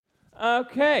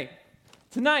Okay,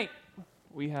 tonight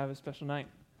we have a special night.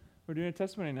 We're doing a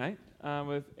testimony night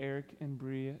with Eric and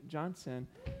Bree Johnson.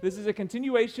 This is a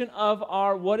continuation of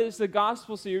our What is the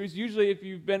Gospel series. Usually, if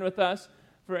you've been with us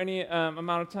for any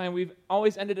amount of time, we've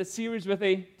always ended a series with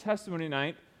a testimony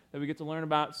night that we get to learn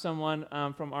about someone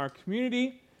from our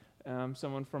community,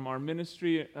 someone from our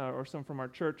ministry, or someone from our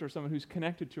church, or someone who's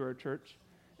connected to our church.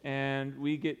 And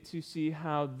we get to see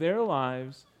how their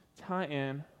lives tie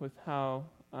in with how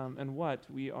and what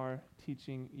we are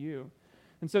teaching you.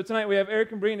 And so tonight we have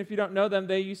Eric and Bree, and if you don't know them,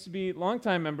 they used to be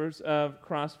longtime members of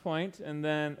Crosspoint. And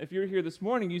then if you were here this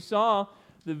morning, you saw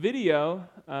the video,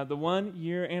 the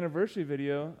 1-year anniversary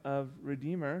video of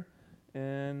Redeemer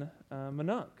in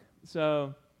Minonk.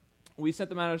 So we sent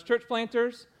them out as church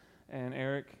planters, and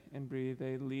Eric and Bree,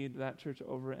 they lead that church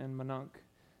over in Minonk.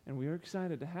 And we are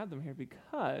excited to have them here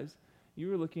because you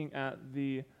were looking at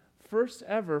the first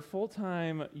ever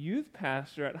full-time youth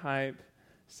pastor at Hype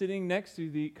sitting next to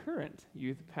the current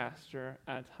youth pastor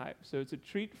at Hype. So it's a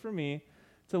treat for me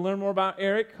to learn more about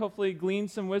Eric, hopefully glean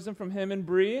some wisdom from him and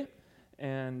Bree,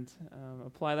 and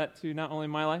apply that to not only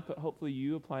my life, but hopefully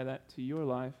you apply that to your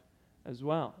life as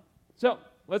well. So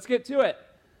let's get to it.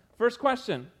 First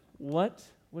question, what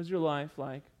was your life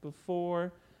like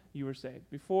before you were saved?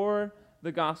 Before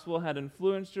the gospel had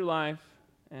influenced your life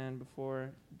and before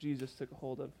Jesus took a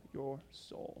hold of your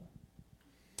soul?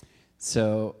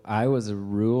 So I was a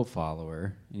rule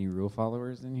follower. Any rule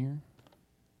followers in here?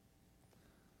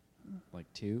 Like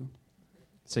 2?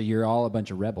 So you're all a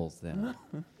bunch of rebels then.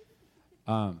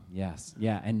 Yes.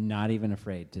 Yeah, and not even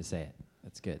afraid to say it.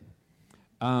 That's good.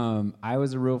 I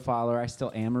was a rule follower. I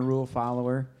still am a rule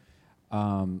follower.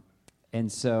 And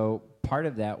so part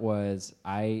of that was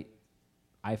I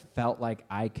felt like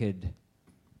I could,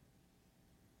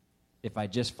 if I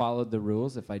just followed the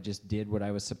rules, if I just did what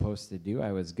I was supposed to do,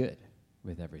 I was good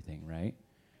with everything, right?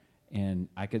 And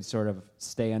I could sort of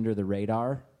stay under the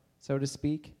radar, so to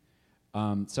speak.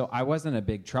 So I wasn't a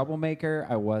big troublemaker.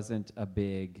 I wasn't a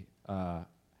big, I'm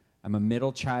a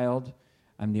middle child.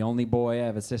 I'm the only boy. I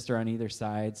have a sister on either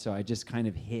side, so I just kind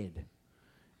of hid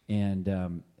and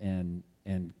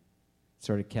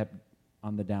sort of kept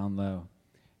on the down low.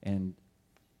 And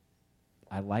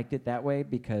I liked it that way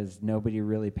because nobody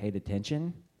really paid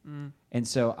attention. And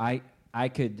so I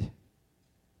could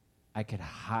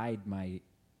hide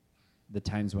the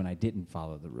times when I didn't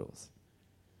follow the rules,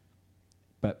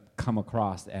 but come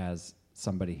across as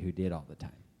somebody who did all the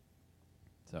time.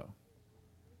 So.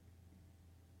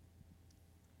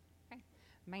 Okay.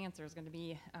 My answer is going to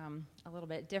be a little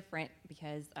bit different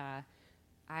because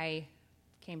I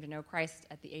came to know Christ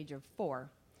at the age of 4.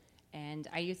 And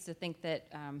I used to think that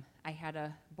I had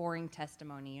a boring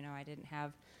testimony. You know, I didn't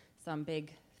have some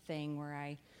big thing where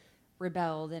I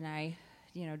rebelled and I,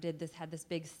 had this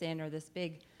big sin or this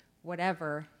big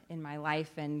whatever in my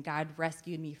life, and God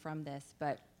rescued me from this.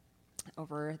 But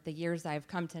over the years, I've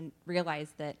come to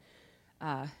realize that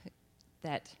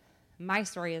that my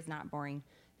story is not boring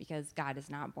because God is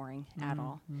not boring at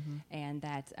all, and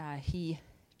that He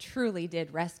truly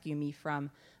did rescue me from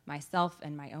myself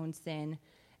and my own sin.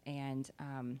 And,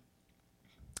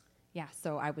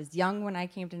 so I was young when I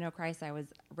came to know Christ. I was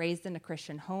raised in a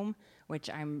Christian home, which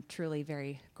I'm truly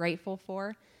very grateful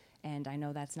for. And I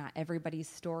know that's not everybody's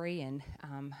story, and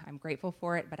I'm grateful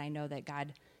for it, but I know that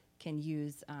God can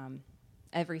use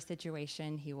every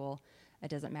situation. He will, it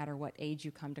doesn't matter what age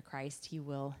you come to Christ, He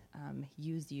will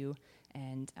use you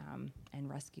and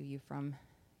rescue you from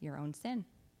your own sin.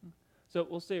 So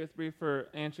we'll stay with Bree for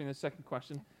answering the second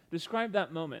question. Describe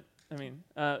that moment. I mean,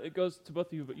 it goes to both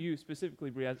of you, but you specifically,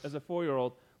 Bree, as a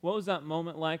 4-year-old, what was that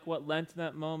moment like? What led to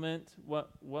that moment? What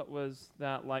was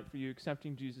that like for you,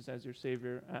 accepting Jesus as your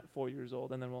Savior at 4 years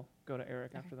old? And then we'll go to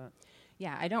Eric after that.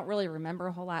 Yeah, I don't really remember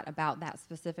a whole lot about that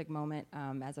specific moment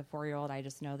as a 4-year-old. I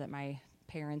just know that my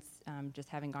parents, just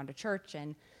having gone to church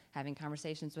and having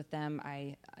conversations with them,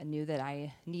 I knew that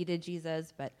I needed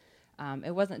Jesus, but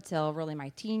it wasn't until really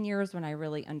my teen years when I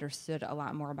really understood a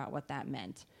lot more about what that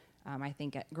meant. I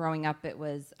think growing up, it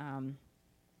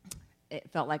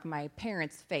felt like my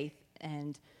parents' faith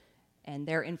and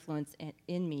their influence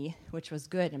in me, which was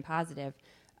good and positive.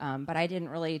 But I didn't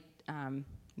really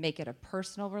make it a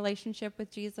personal relationship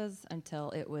with Jesus until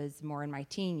it was more in my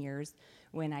teen years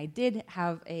when I did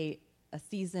have a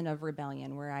season of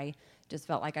rebellion where I just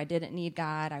felt like I didn't need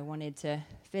God. I wanted to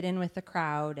fit in with the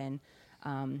crowd, and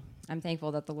I'm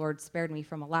thankful that the Lord spared me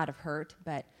from a lot of hurt,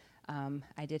 but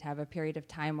I did have a period of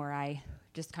time where I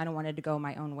just kind of wanted to go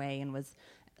my own way and was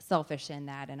selfish in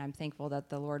that, and I'm thankful that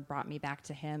the Lord brought me back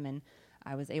to Him, and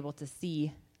I was able to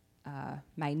see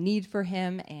my need for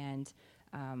Him and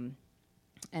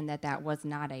and that was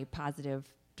not a positive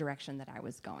direction that I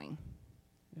was going.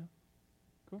 Yeah.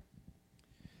 Cool.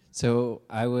 So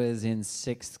I was in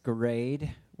 6th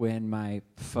grade when my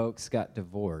folks got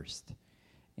divorced.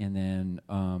 And then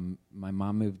my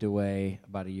mom moved away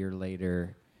about a year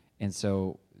later. And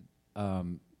so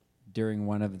during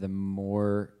one of the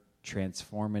more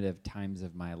transformative times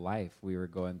of my life, we were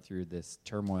going through this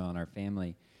turmoil in our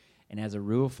family. And as a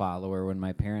rule follower, when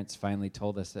my parents finally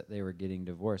told us that they were getting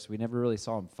divorced, we never really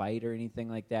saw them fight or anything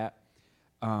like that.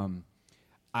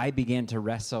 I began to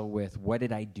wrestle with, what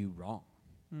did I do wrong?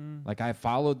 Like, I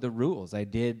followed the rules. I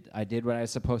did what I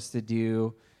was supposed to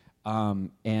do.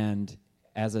 And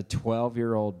as a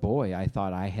 12-year-old boy, I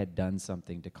thought I had done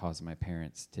something to cause my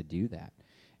parents to do that.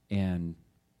 And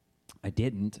I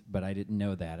didn't, but I didn't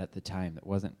know that at the time. It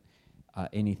wasn't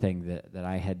anything that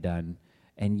I had done.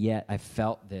 And yet I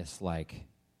felt this, like,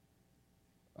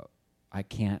 I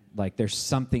can't, like, there's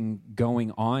something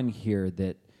going on here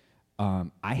that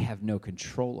I have no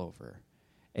control over.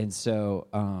 And so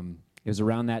it was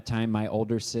around that time, my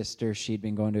older sister, she'd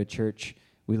been going to a church.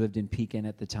 We lived in Pekin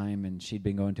at the time, and she'd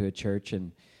been going to a church,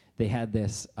 and they had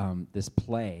this this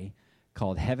play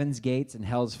called Heaven's Gates and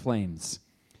Hell's Flames.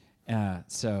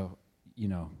 So, you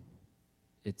know,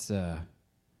 it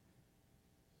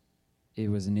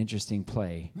was an interesting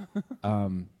play.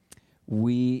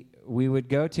 We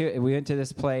went to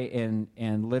this play,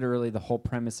 and literally the whole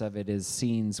premise of it is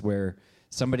scenes where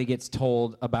somebody gets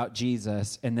told about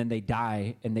Jesus, and then they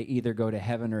die, and they either go to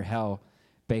heaven or hell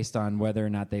based on whether or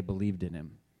not they believed in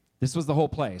him. This was the whole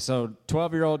play. So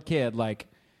 12-year-old kid, like,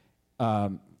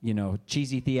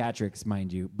 cheesy theatrics,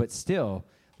 mind you, but still,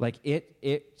 like, it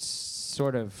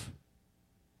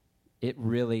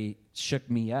really shook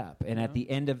me up. And at the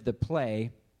end of the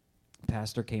play,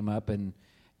 pastor came up and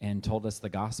told us the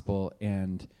gospel,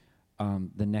 and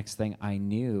the next thing I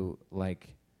knew,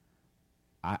 like,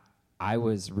 I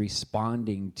was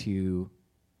responding to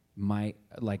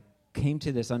came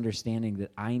to this understanding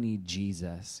that I need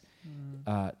Jesus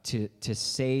to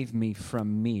save me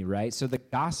from me, right? So the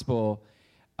gospel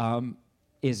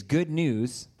is good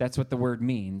news. That's what the word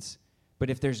means. But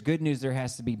if there's good news, there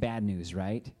has to be bad news,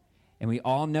 right? And we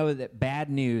all know that bad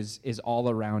news is all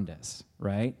around us,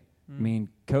 right? I mean,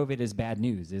 COVID is bad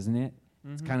news, isn't it?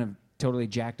 It's kind of totally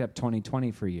jacked up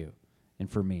 2020 for you and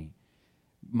for me.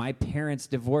 My parents'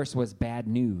 divorce was bad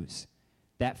news.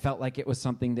 That felt like it was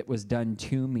something that was done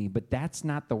to me, but that's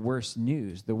not the worst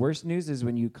news. The worst news is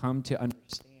when you come to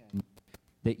understand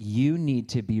that you need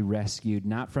to be rescued,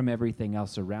 not from everything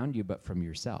else around you, but from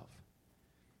yourself.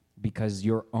 Because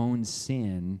your own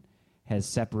sin has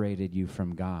separated you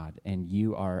from God, and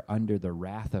you are under the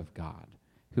wrath of God,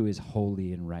 who is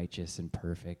holy and righteous and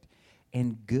perfect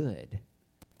and good.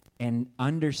 And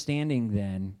understanding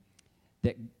then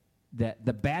that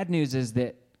the bad news is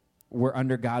that we're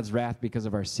under God's wrath because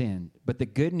of our sin. But the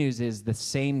good news is the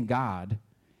same God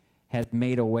has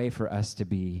made a way for us to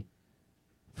be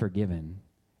forgiven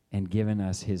and given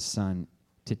us his son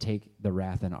to take the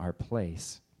wrath in our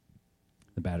place.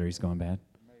 The battery's going bad?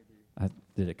 Maybe.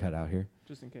 Did it cut out here?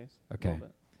 Just in case. Okay.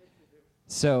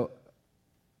 So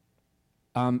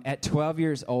at 12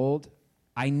 years old,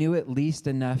 I knew at least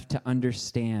enough to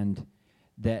understand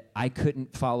that I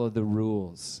couldn't follow the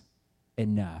rules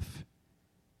enough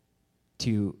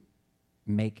to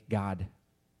make God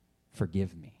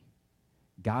forgive me.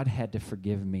 God had to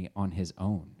forgive me on his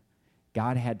own.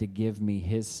 God had to give me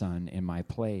his son in my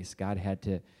place. God had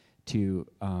to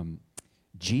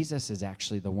Jesus is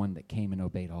actually the one that came and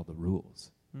obeyed all the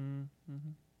rules. Mm-hmm.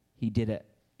 He did it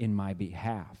in my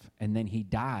behalf. And then he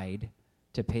died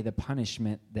to pay the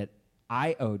punishment that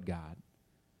I owed God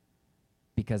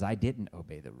because I didn't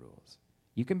obey the rules.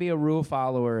 You can be a rule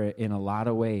follower in a lot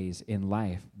of ways in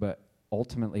life, but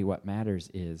ultimately what matters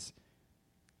is,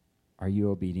 are you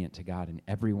obedient to God? And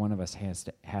every one of us has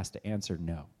to answer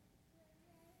no.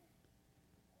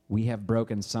 We have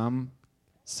broken some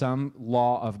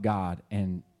law of God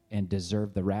and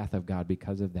deserve the wrath of God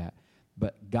because of that.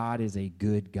 But God is a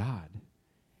good God,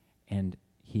 and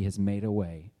he has made a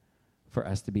way for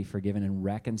us to be forgiven and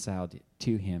reconciled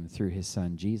to him through his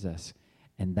son, Jesus.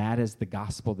 And that is the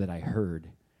gospel that I heard.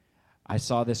 I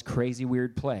saw this crazy,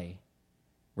 weird play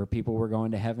where people were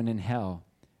going to heaven and hell,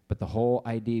 but the whole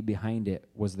idea behind it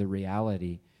was the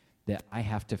reality that I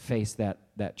have to face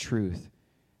that truth,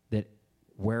 that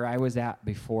where I was at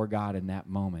before God in that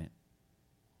moment,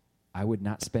 I would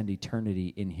not spend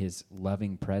eternity in his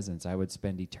loving presence. I would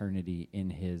spend eternity in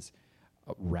his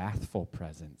wrathful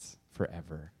presence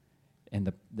forever,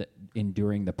 and the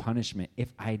enduring the punishment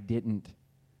if I didn't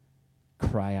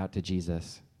cry out to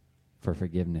Jesus for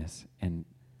forgiveness and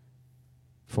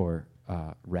for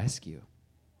rescue.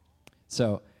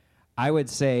 So I would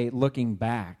say, looking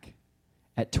back,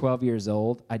 at 12 years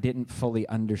old, I didn't fully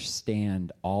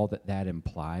understand all that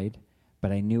implied,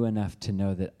 but I knew enough to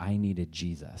know that I needed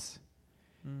Jesus.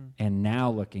 And now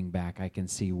looking back, I can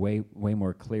see way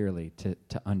more clearly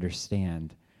to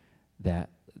understand that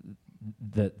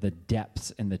the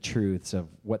depths and the truths of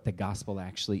what the gospel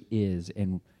actually is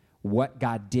and what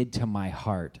God did to my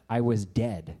heart. I was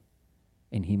dead,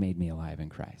 and he made me alive in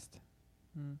Christ.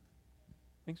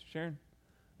 Thanks for sharing.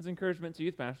 It's encouragement to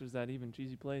youth pastors that even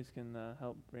cheesy plays can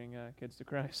help bring kids to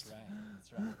Christ.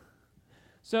 That's right.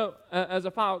 So, as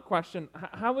a follow-up question,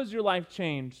 how has your life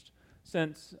changed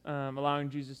since allowing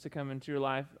Jesus to come into your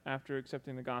life after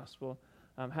accepting the gospel?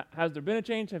 Has there been a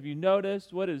change? Have you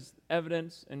noticed? What is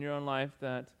evidence in your own life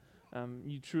that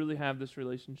you truly have this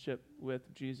relationship with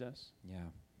Jesus? Yeah.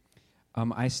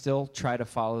 I still try to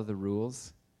follow the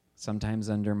rules, sometimes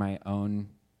under my own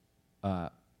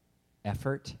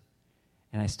effort,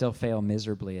 and I still fail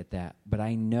miserably at that. But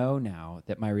I know now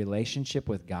that my relationship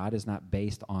with God is not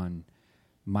based on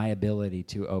my ability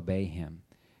to obey him.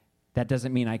 That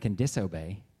doesn't mean I can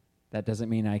disobey. That doesn't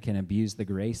mean I can abuse the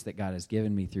grace that God has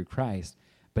given me through Christ.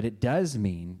 But it does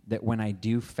mean that when I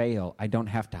do fail, I don't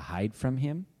have to hide from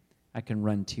him. I can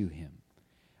run to him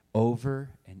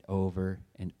over and over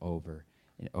and over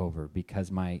and over,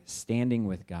 because my standing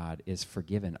with God is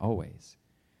forgiven always.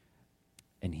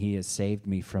 And he has saved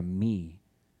me from me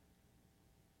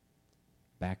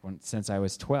since I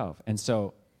was 12. And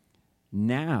so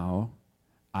now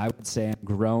I would say I'm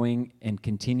growing and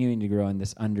continuing to grow in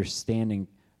this understanding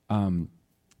in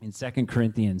 2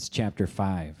 Corinthians chapter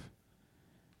 5.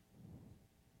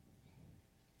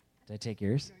 Did I take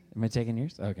yours? Am I taking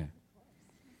yours? Okay.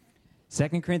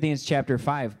 2 Corinthians chapter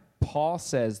 5, Paul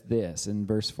says this in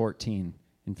verse 14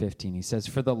 and 15. He says,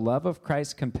 "For the love of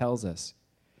Christ compels us,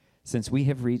 since we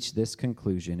have reached this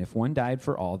conclusion. If one died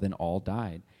for all, then all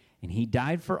died. And he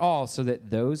died for all, so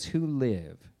that those who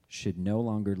live should no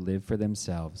longer live for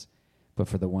themselves, but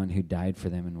for the one who died for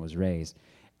them and was raised."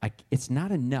 It's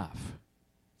not enough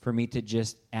for me to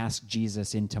just ask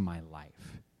Jesus into my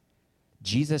life.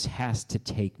 Jesus has to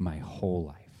take my whole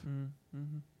life.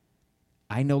 Mm-hmm.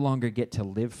 I no longer get to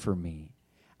live for me.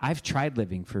 I've tried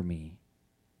living for me.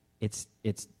 It's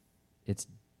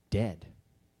dead.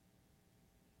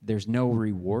 There's no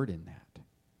reward in that.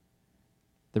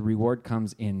 The reward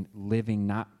comes in living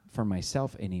not for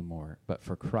myself anymore, but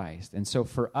for Christ. And so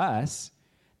for us,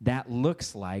 that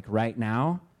looks like right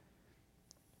now,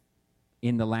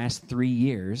 in the last 3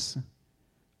 years,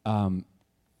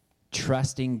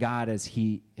 trusting God as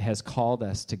he has called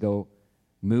us to go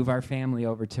move our family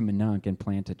over to Minonk and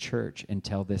plant a church and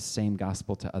tell this same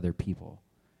gospel to other people.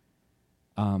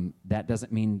 That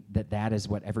doesn't mean that is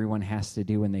what everyone has to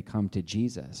do when they come to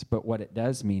Jesus. But what it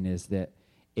does mean is that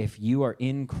if you are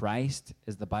in Christ,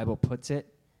 as the Bible puts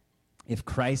it, if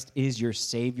Christ is your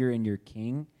Savior and your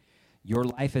King, your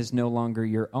life is no longer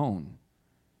your own.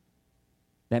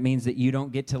 That means that you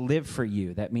don't get to live for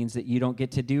you. That means that you don't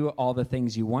get to do all the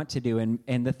things you want to do,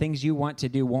 and the things you want to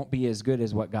do won't be as good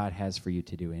as what God has for you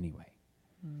to do anyway.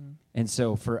 Mm-hmm. And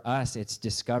so for us, it's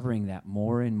discovering that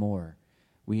more and more.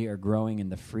 We are growing in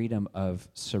the freedom of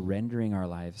surrendering our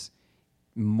lives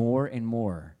more and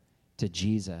more to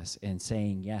Jesus and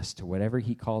saying yes to whatever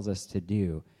he calls us to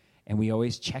do. And we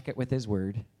always check it with his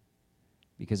word,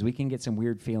 because we can get some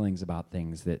weird feelings about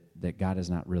things that God is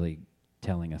not really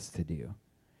telling us to do.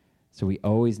 So we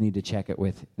always need to check it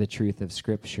with the truth of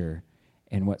Scripture.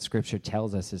 And what Scripture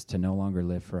tells us is to no longer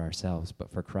live for ourselves,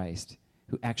 but for Christ,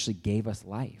 who actually gave us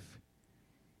life.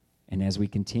 And as we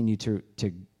continue to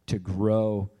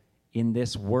grow in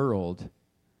this world,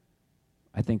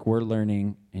 I think we're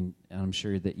learning, and I'm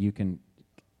sure that you can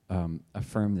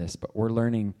affirm this, but we're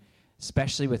learning,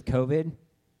 especially with COVID,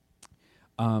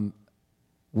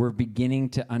 we're beginning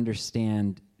to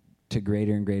understand to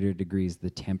greater and greater degrees the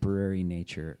temporary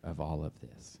nature of all of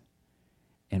this,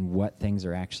 and what things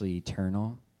are actually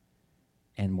eternal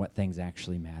and what things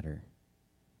actually matter.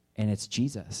 And it's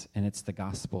Jesus, and it's the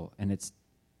gospel, and it's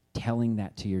telling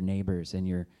that to your neighbors and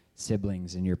your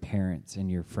siblings and your parents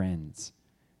and your friends,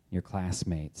 your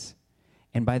classmates.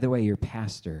 And by the way, your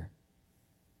pastor,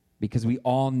 because we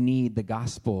all need the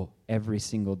gospel every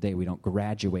single day. We don't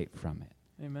graduate from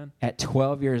it. Amen. At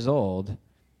 12 years old,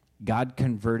 God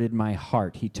converted my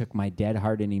heart. He took my dead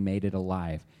heart and he made it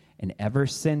alive. And ever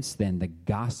since then, the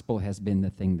gospel has been the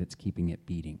thing that's keeping it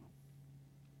beating.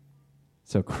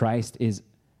 So Christ is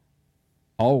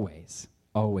always,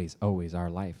 always, always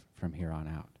our life from here on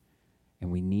out.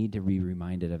 And we need to be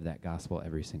reminded of that gospel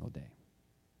every single day.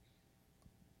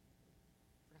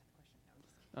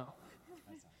 Oh,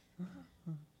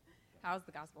 How has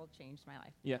the gospel changed my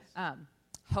life? yes.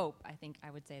 Hope, I think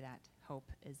I would say that. Hope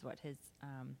is what his,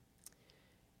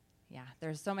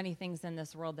 there's so many things in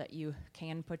this world that you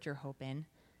can put your hope in.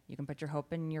 You can put your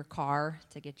hope in your car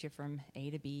to get you from A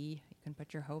to B. You can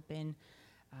put your hope in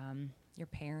your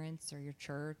parents or your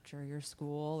church or your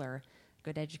school or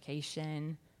good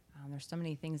education. There's so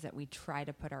many things that we try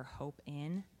to put our hope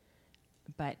in,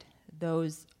 but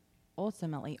those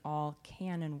ultimately all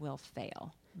can and will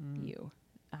fail you.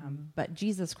 But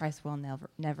Jesus Christ will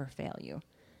never fail you.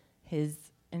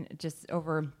 And just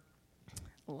over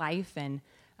life and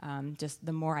just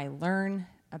the more I learn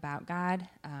about God,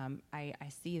 I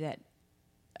see that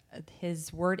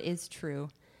His word is true.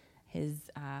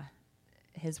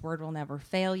 His word will never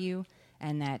fail you,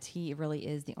 and that He really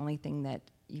is the only thing that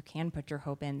you can put your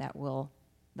hope in that will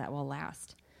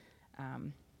last.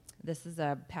 This is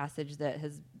a passage that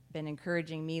has been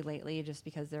encouraging me lately, just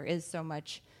because there is so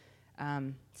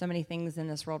many things in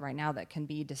this world right now that can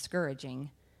be discouraging.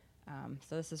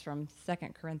 So this is from 2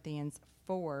 Corinthians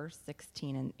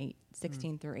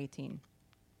 4:16 through 18.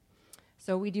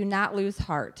 So we do not lose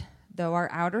heart, though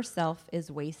our outer self is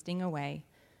wasting away.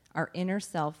 Our inner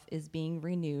self is being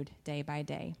renewed day by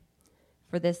day.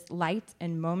 For this light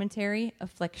and momentary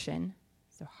affliction,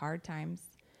 so hard times,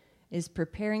 is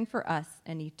preparing for us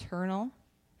an eternal,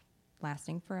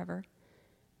 lasting forever,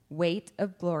 weight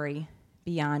of glory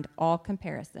beyond all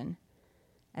comparison,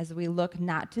 as we look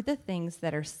not to the things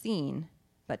that are seen,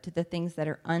 but to the things that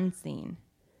are unseen.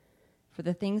 For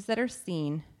the things that are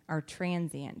seen are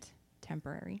transient,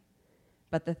 temporary,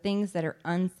 but the things that are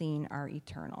unseen are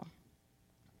eternal.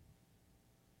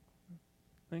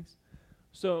 Thanks.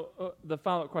 So the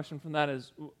follow-up question from that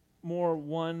is more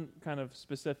one kind of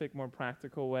specific, more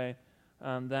practical way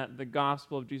that the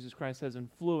gospel of Jesus Christ has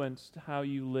influenced how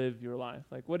you live your life.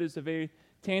 Like, what is a very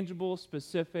tangible,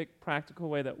 specific, practical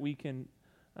way that we can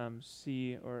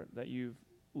see, or that you've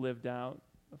lived out,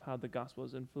 of how the gospel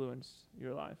has influenced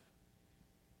your life?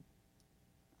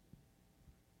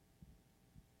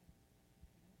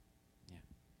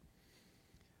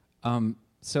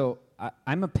 So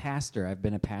I'm a pastor. I've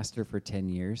been a pastor for 10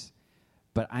 years,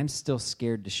 but I'm still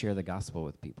scared to share the gospel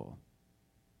with people.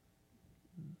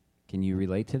 Can you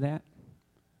relate to that?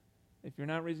 If you're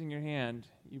not raising your hand,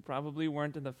 you probably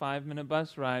weren't in the 5-minute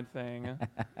bus ride thing.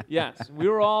 Yes, we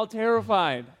were all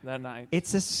terrified that night.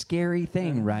 It's a scary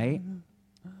thing, right?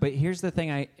 But here's the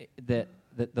thing that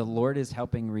the Lord is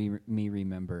helping me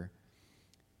remember.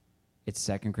 It's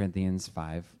 2 Corinthians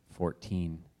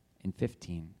 5:14 and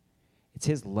 15. It's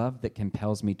His love that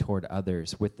compels me toward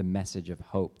others with the message of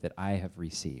hope that I have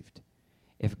received.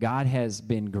 If God has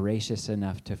been gracious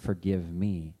enough to forgive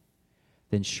me,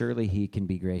 then surely He can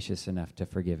be gracious enough to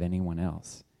forgive anyone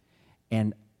else.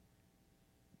 And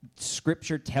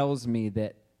Scripture tells me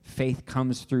that faith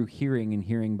comes through hearing, and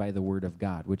hearing by the Word of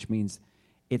God, which means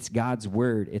it's God's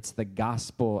Word. It's the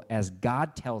gospel as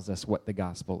God tells us what the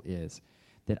gospel is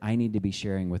that I need to be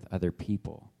sharing with other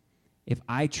people. If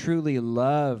I truly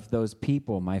love those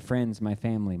people, my friends, my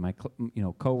family, my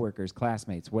coworkers,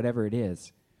 classmates, whatever it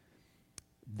is,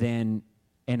 then,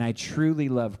 and I truly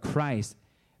love Christ,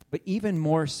 but even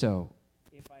more so,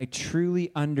 if I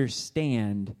truly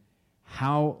understand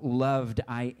how loved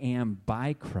I am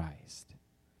by Christ,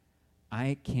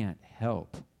 I can't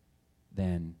help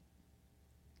then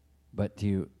but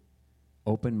to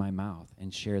open my mouth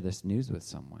and share this news with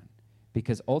someone.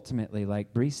 Because ultimately,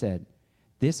 like Bree said,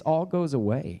 this all goes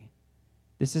away.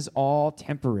 This is all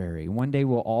temporary. One day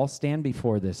we'll all stand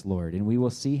before this Lord, and we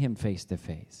will see Him face to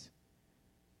face.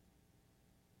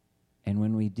 And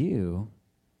when we do,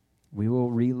 we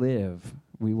will relive.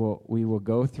 We will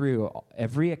go through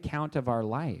every account of our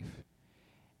life.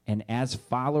 And as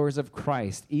followers of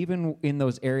Christ, even in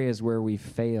those areas where we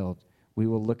failed, we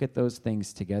will look at those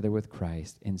things together with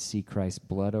Christ and see Christ's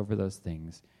blood over those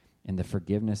things and the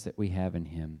forgiveness that we have in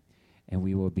Him. And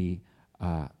we will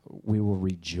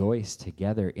rejoice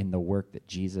together in the work that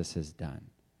Jesus has done.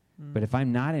 But if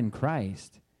I'm not in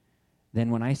Christ,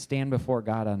 then when I stand before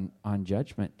God on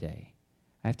Judgment Day,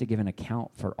 I have to give an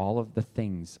account for all of the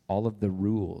things, all of the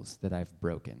rules that I've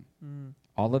broken,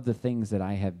 all of the things that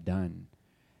I have done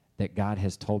that God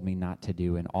has told me not to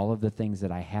do, and all of the things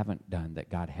that I haven't done that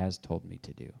God has told me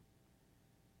to do.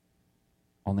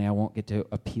 Only I won't get to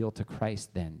appeal to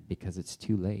Christ then, because it's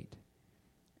too late.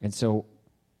 And so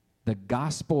the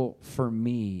gospel for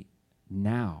me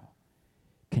now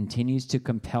continues to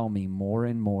compel me more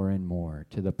and more and more,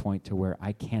 to the point to where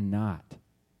I cannot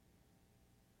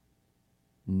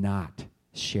not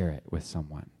share it with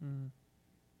someone.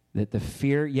 That the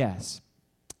fear, yes,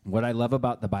 What I love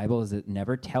about the Bible is it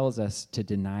never tells us to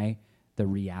deny the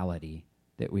reality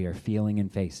that we are feeling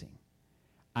and facing.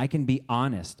 I can be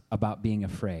honest about being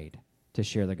afraid to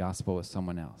share the gospel with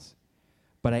someone else.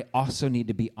 But I also need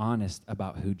to be honest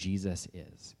about who Jesus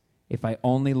is. If I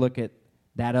only look at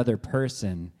that other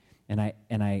person and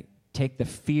I take the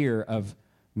fear of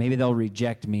maybe they'll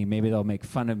reject me, maybe they'll make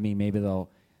fun of me, maybe they'll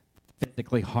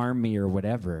physically harm me or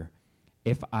whatever,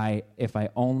 if I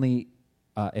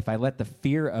let the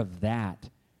fear of that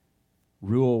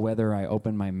rule whether I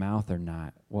open my mouth or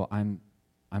not, well,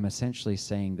 I'm essentially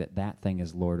saying that thing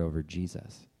is Lord over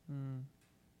Jesus. Mm.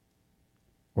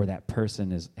 Or that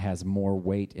person has more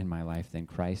weight in my life than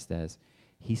Christ does.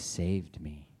 He saved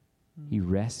me. Mm. He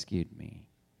rescued me.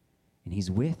 And he's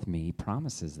with me. He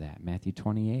promises that, Matthew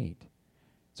 28.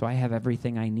 So I have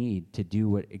everything I need to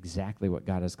do exactly what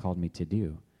God has called me to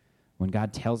do. When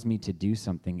God tells me to do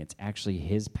something, it's actually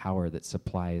his power that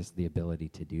supplies the ability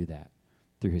to do that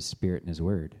through his Spirit and his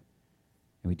word.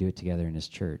 And we do it together in his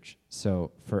church.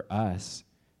 So for us,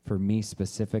 for me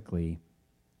specifically,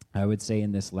 I would say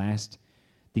in these last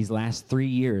 3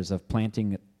 years of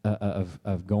planting,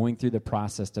 of going through the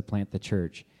process to plant the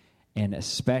church, and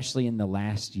especially in the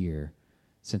last year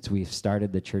since we've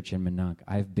started the church in Minonk,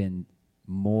 I've been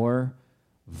more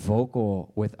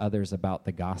vocal with others about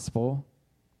the gospel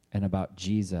and about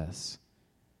Jesus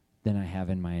than I have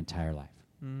in my entire life.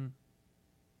 Mm.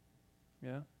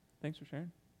 Yeah, thanks for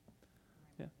sharing.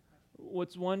 Yeah,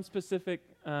 what's one specific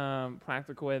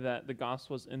practical way that the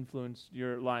gospel has influenced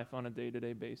your life on a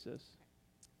day-to-day basis?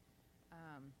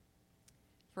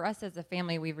 For us as a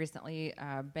family, we've recently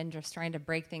been just trying to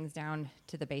break things down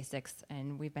to the basics,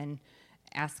 and we've been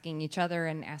asking each other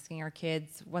and asking our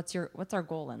kids, what's our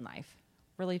goal in life?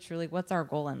 Really, truly, what's our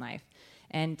goal in life?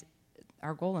 And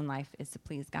our goal in life is to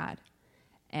please God.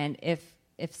 And if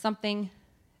something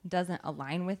doesn't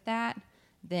align with that,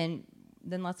 then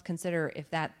let's consider if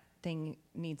that thing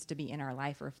needs to be in our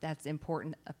life, or if that's an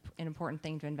important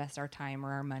thing to invest our time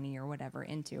or our money or whatever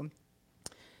into.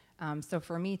 So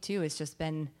for me too, it's just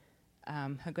been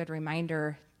a good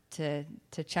reminder to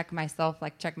check myself,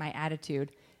 check my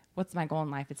attitude. What's my goal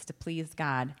in life? It's to please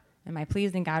God. Am I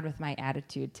pleasing God with my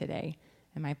attitude today?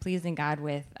 Am I pleasing God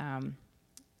with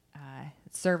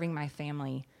serving my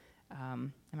family?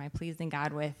 Am I pleasing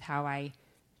God with how I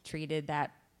treated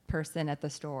that person at the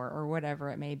store or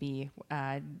whatever it may be?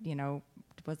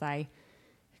 Was I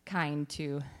kind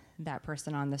to that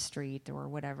person on the street or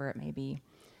whatever it may be?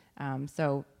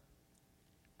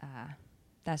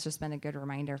 That's just been a good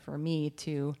reminder for me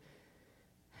to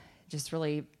just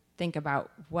really think about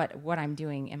what I'm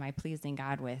doing. Am I pleasing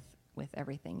God with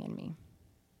everything in me?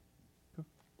 Cool.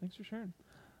 Thanks for sharing.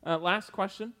 Last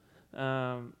question.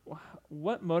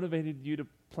 What motivated you to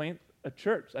plant a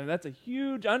church? I mean, that's a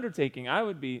huge undertaking. I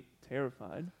would be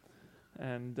terrified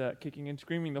and kicking and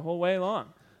screaming the whole way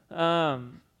along. But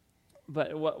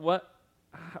what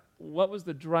was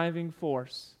the driving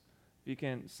force? If you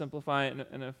can simplify it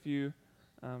in a few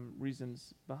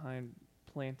reasons behind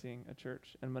planting a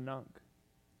church in Minonk.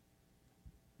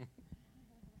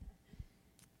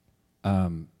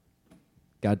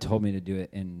 God told me to do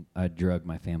it, and I drug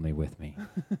my family with me.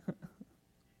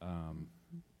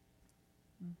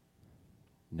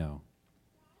 No.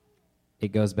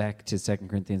 It goes back to 2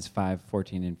 Corinthians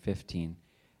 5:14 and 15.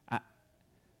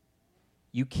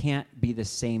 You can't be the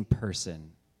same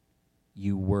person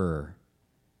you were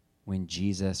when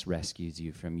Jesus rescues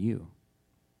you from you.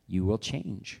 You will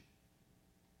change.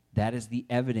 That is the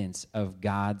evidence of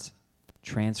God's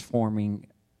transforming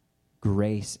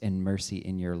grace and mercy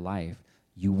in your life.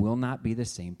 You will not be the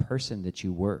same person that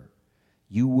you were.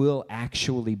 You will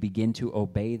actually begin to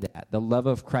obey that. The love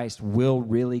of Christ will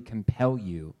really compel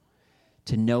you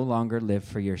to no longer live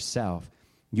for yourself.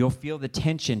 You'll feel the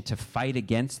tension to fight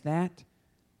against that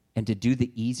and to do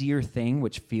the easier thing,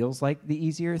 which feels like the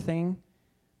easier thing,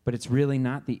 but it's really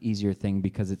not the easier thing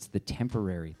because it's the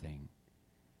temporary thing.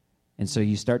 And so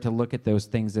you start to look at those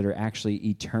things that are actually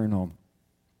eternal.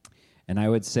 And I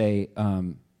would say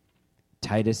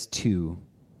Titus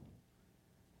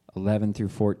 2:11 through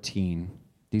 14.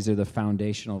 These are the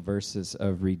foundational verses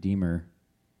of Redeemer.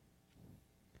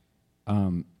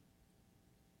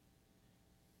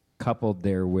 Coupled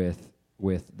there with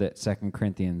the 2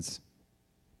 Corinthians.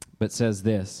 But says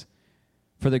this,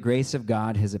 for the grace of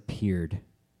God has appeared.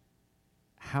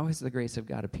 How has the grace of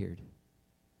God appeared?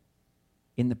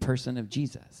 In the person of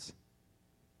Jesus.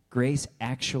 Grace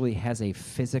actually has a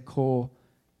physical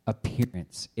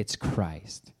appearance. It's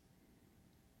Christ.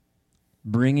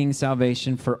 Bringing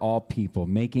salvation for all people,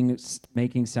 making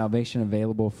salvation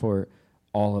available for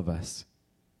all of us.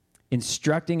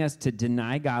 instructing us to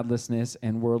deny godlessness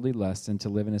and worldly lusts and to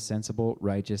live in a sensible,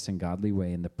 righteous, and godly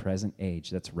way in the present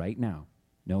age. That's right now.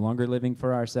 No longer living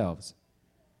for ourselves,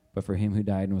 but for him who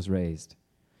died and was raised.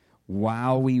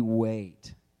 While we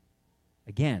wait,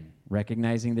 again,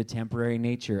 recognizing the temporary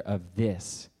nature of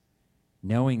this,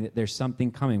 knowing that there's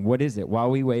something coming. What is it? While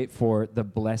we wait for the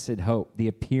blessed hope, the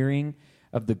appearing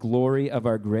of the glory of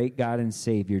our great God and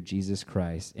Savior, Jesus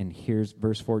Christ. And here's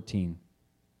verse 14.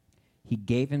 He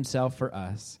gave himself for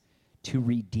us to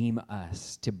redeem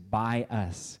us, to buy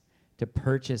us, to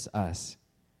purchase us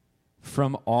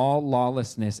from all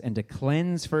lawlessness and to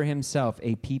cleanse for himself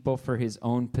a people for his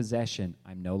own possession.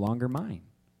 I'm no longer mine.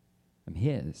 I'm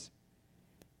his.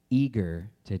 Eager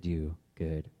to do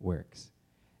good works.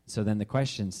 So then the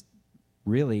questions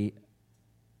really,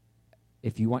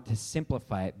 if you want to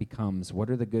simplify it, becomes, what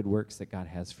are the good works that God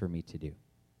has for me to do?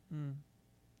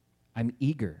 I'm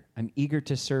eager. I'm eager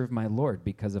to serve my Lord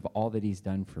because of all that he's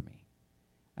done for me.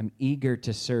 I'm eager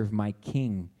to serve my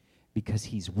King because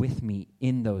he's with me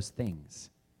in those things.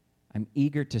 I'm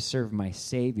eager to serve my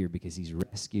Savior because he's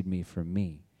rescued me from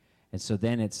me. And so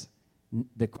then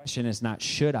the question is not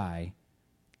should I,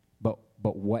 but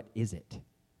what is it?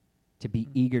 To be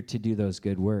eager to do those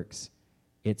good works.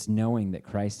 It's knowing that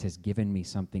Christ has given me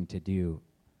something to do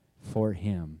for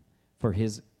him, for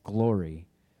his glory,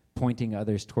 pointing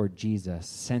others toward Jesus,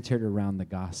 centered around the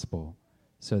gospel,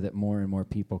 so that more and more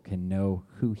people can know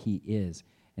who he is.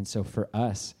 And so for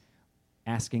us,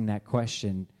 asking that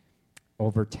question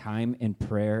over time in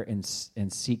prayer and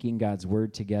seeking God's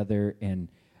word together and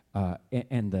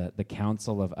the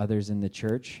counsel of others in the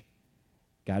church,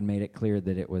 God made it clear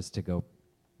that it was to go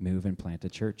move and plant a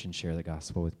church and share the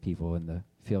gospel with people in the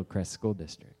Fieldcrest School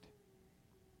District.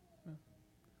 Do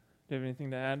you have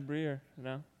anything to add, Bree, or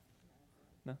no?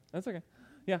 No, that's okay.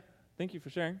 Yeah, thank you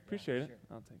for sharing. Appreciate it.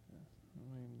 I'll take this.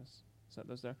 Let me just set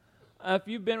those there. If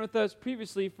you've been with us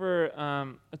previously for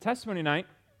a testimony night,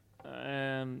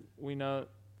 and we know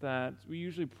that we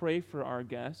usually pray for our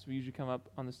guests. We usually come up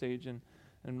on the stage and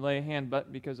lay a hand,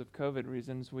 but because of COVID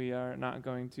reasons, we are not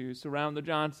going to surround the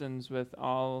Johnsons with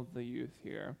all the youth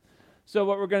here. So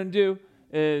what we're going to do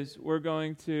is we're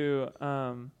going to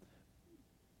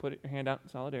put your hand out in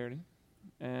solidarity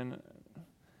and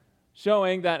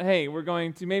showing that, hey, we're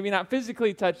going to maybe not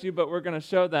physically touch you, but we're going to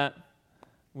show that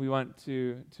we want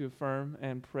to affirm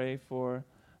and pray for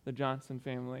the Johnson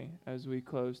family as we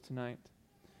close tonight.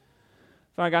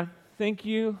 Father God, thank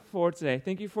you for today.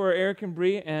 Thank you for Eric and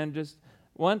Bree, and just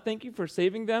one, thank you for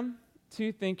saving them.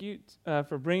 Two, thank you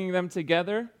for bringing them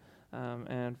together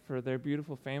and for their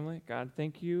beautiful family. God,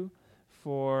 thank you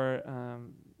for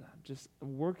just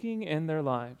working in their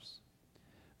lives,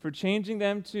 for changing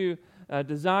them to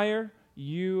desire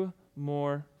you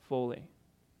more fully.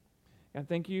 God,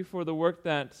 thank you for the work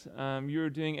that you're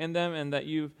doing in them and that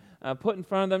you've put in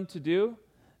front of them to do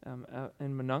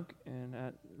in Minonk and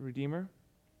at Redeemer.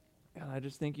 God, I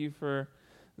just thank you for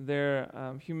their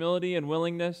humility and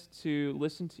willingness to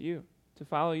listen to you, to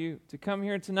follow you, to come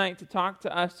here tonight to talk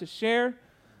to us, to share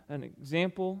an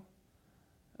example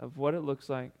of what it looks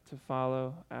like to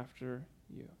follow after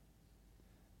you.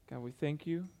 God, we thank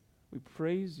you, we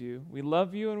praise you, we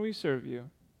love you, and we serve you.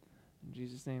 In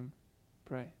Jesus' name,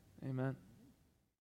 pray. Amen.